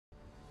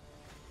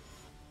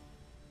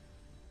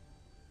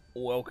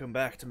Welcome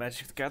back to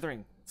Magic the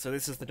Gathering. So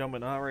this is the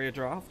Dominaria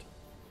draft.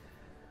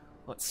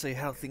 Let's see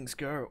how things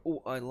go.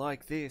 Oh, I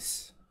like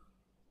this.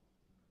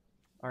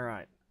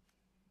 Alright.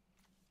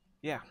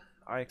 Yeah,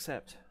 I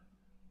accept.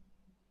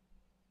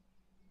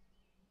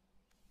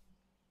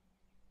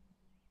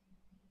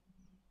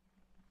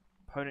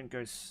 Opponent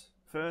goes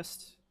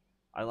first.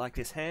 I like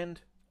this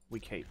hand. We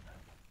keep.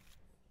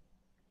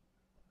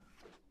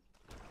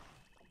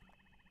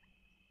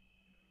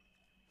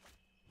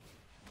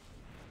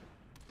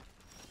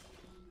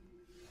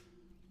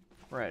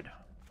 Red.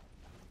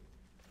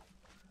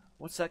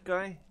 What's that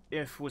guy?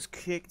 If was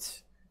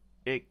kicked,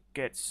 it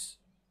gets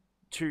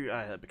 2.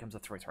 It becomes a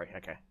 3/3.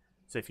 Okay.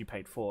 So if you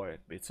paid 4,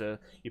 it's a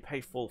you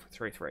pay 4 for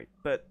 3/3.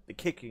 But the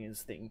kicking is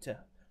the thing to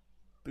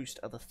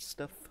boost other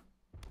stuff.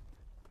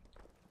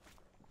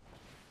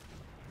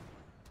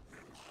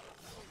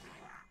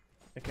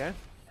 Okay.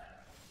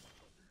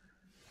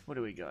 What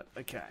do we got?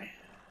 Okay.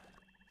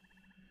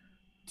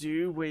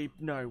 Do we...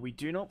 No, we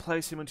do not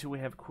place him until we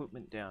have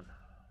equipment down.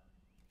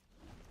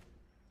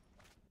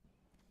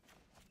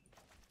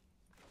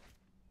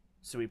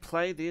 So we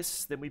play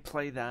this, then we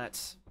play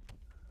that.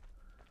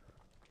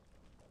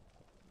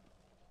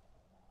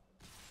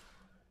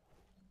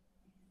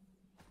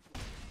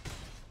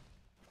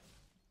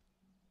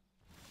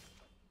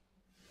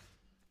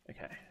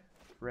 Okay.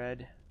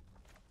 Red.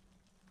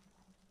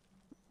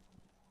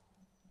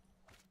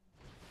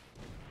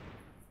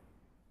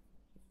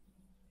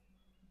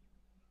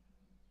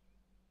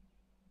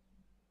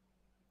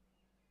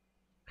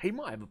 He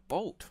might have a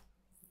bolt.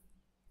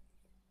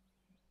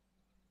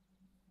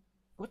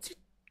 What's it?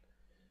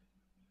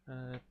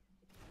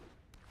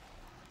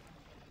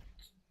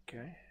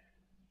 Okay.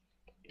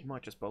 He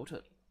might just bolt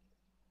it.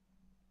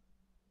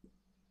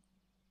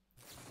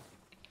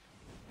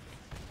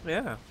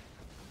 Yeah.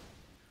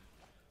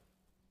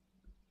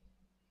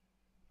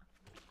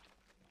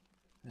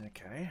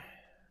 Okay.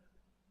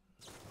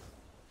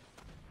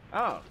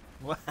 Oh,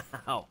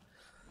 wow.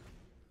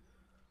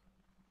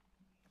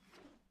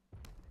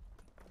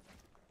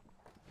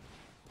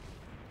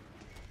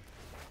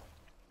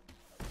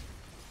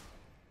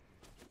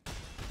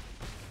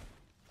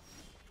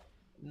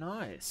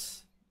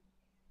 Nice.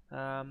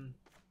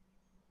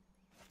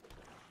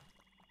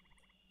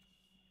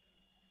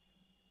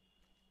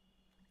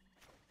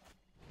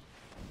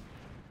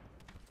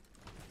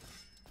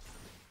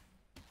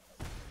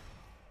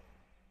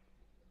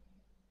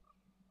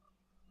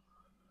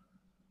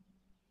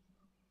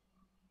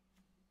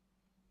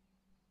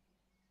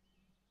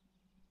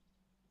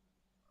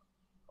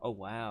 Oh,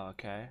 wow,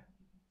 okay.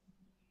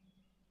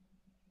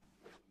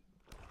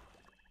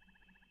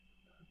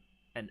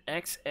 An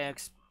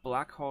XX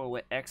black hole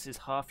where X is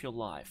half your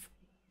life.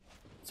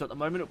 So at the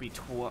moment it'll be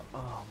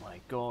oh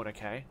my god,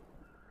 okay.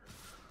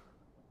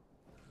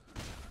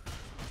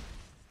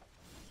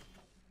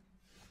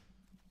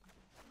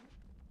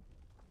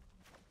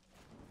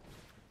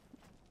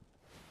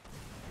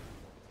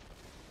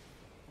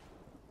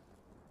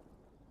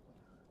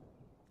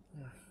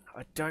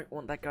 I don't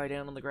want that guy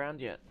down on the ground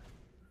yet.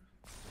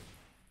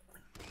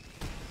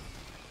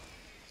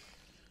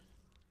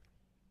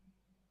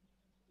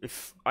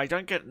 If I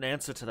don't get an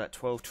answer to that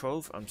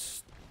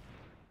 12/12,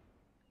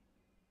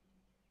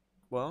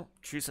 well,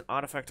 choose an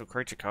artifact or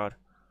creature card.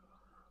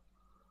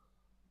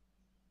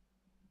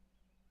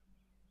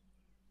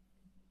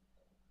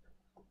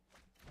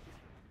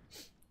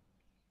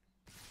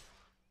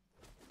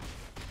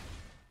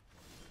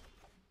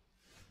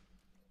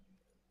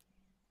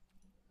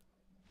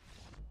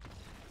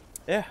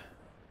 Yeah.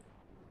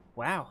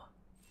 Wow.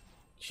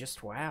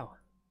 Just wow.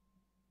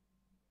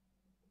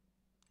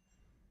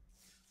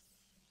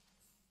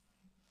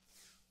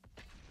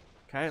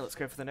 Okay, let's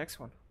go for the next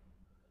one.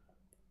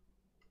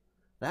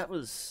 That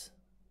was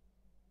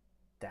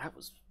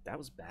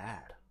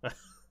bad.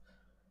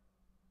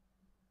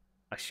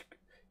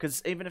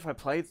 Because even if I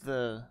played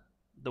the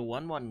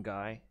 1/1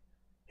 guy,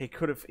 he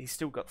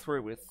still got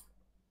through with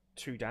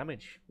 2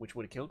 damage, which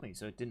would have killed me.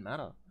 So it didn't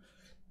matter.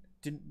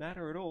 Didn't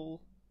matter at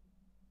all.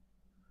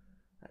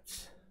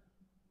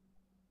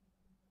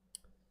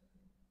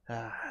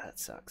 That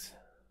sucks.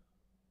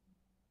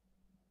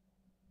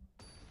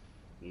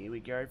 Here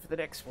we go for the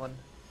next one.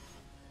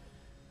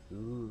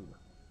 Ooh.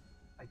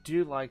 I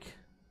do like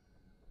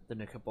the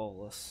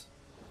Nicobolus.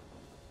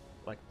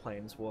 Like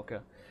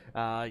Planeswalker.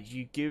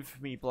 You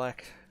give me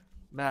black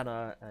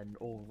mana and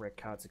all red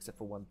cards except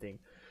for one thing.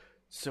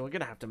 So we're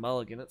gonna have to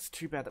mulligan. It's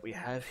too bad that we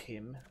have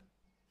him.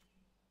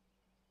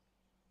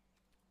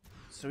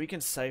 So we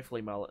can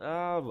safely mulligan.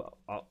 Oh.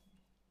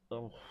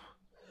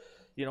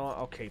 You know what?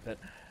 I'll keep it.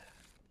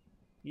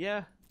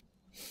 Yeah.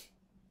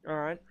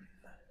 Alright.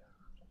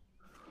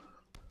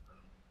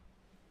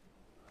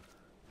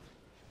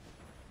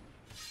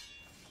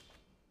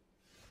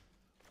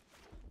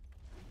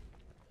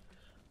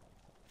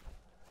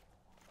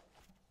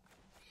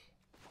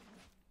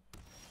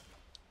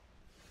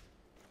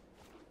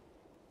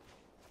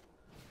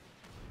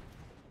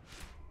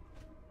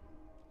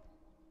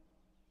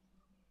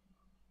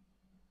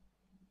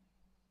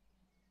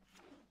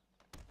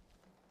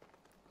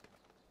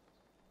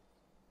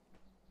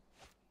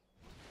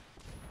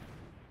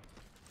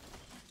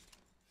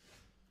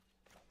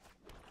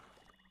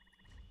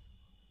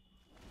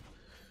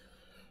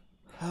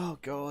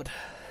 god.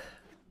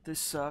 This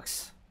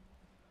sucks.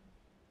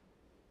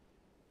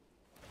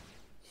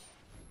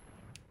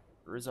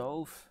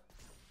 Resolve.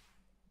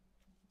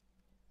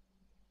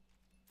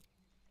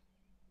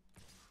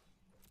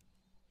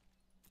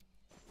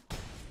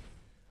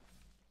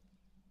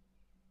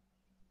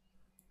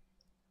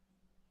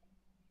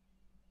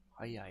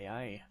 Aye, aye,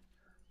 aye.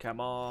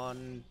 Come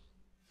on.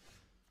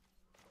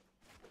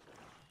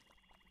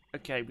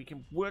 Okay, we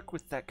can work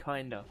with that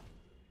kinda.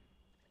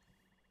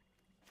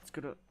 It's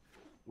gonna...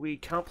 We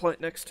can't play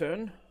it next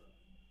turn.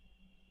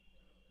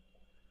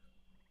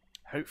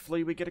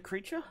 Hopefully we get a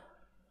creature.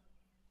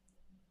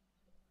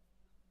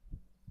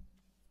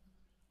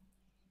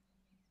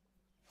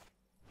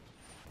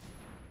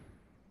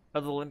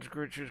 Other land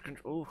creatures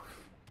control.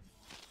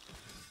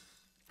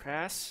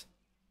 Pass.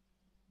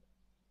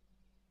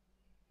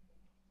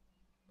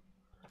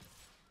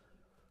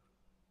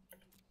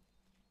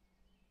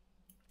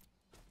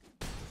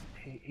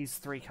 He's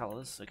 3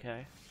 colors,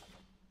 okay.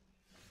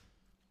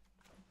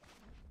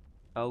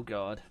 Oh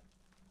god.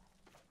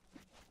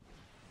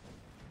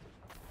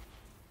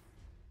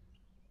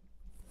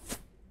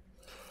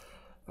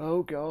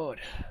 Oh god.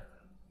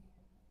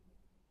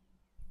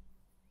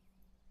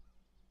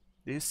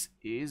 This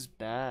is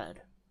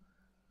bad.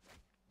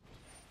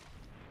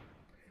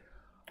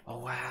 Oh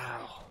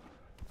wow.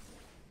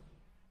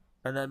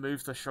 And then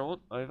move the short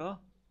over.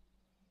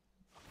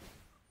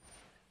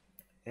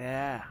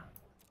 Yeah.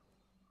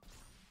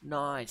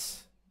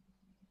 Nice.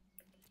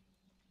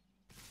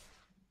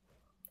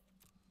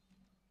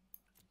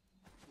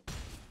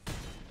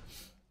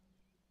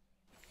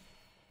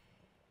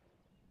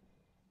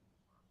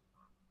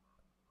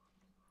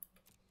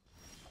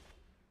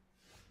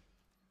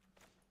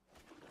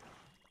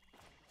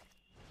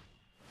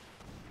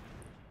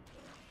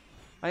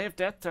 I have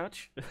Death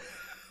Touch.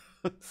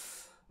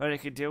 Only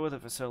can deal with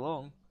it for so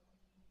long.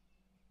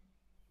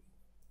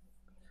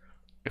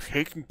 If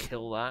he can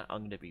kill that,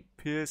 I'm gonna be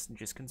pissed and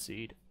just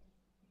concede.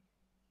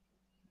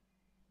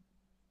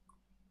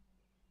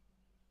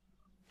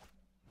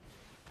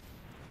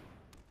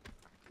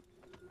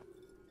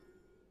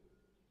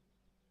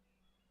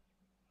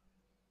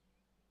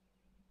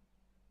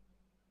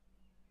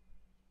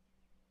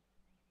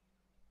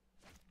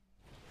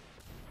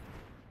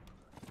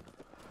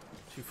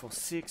 Two, 4,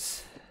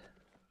 6.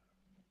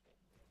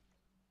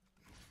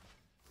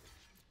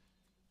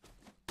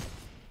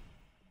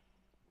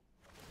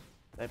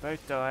 They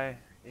both die.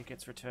 It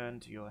gets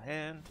returned to your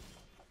hand.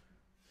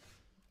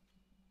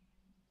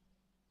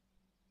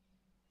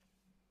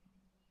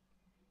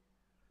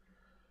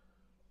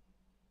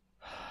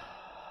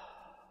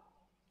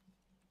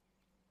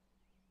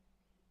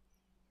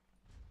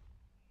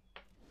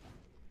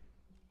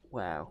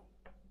 Wow.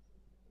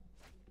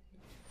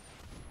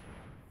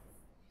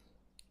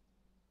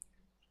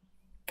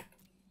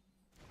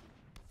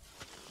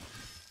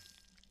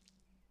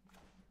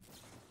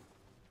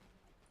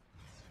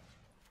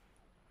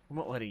 I'm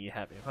not letting you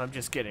have him. I'm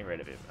just getting rid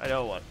of him. I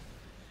don't want.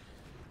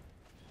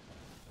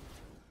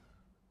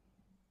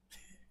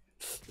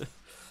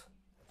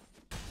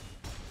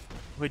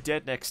 We're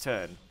dead next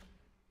turn.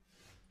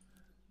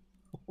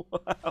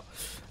 Wow.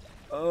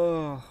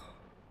 Oh.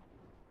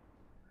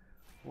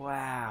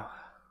 Wow.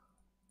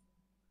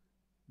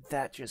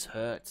 That just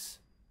hurts.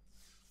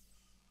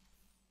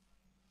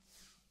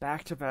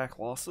 Back-to-back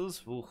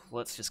losses? Ooh,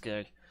 let's just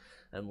go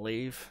and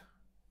leave.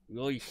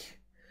 Oy.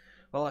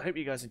 Well, I hope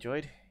you guys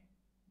enjoyed.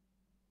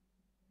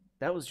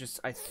 That was just...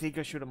 I think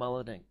I should have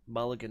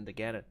mulliganed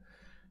again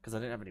because I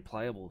didn't have any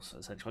playables,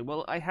 essentially.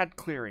 Well, I had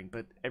clearing,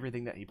 but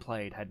everything that he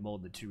played had more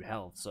than 2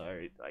 health, so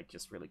I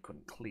just really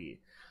couldn't clear.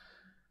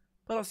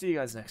 But I'll see you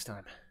guys next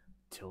time.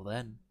 Till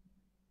then.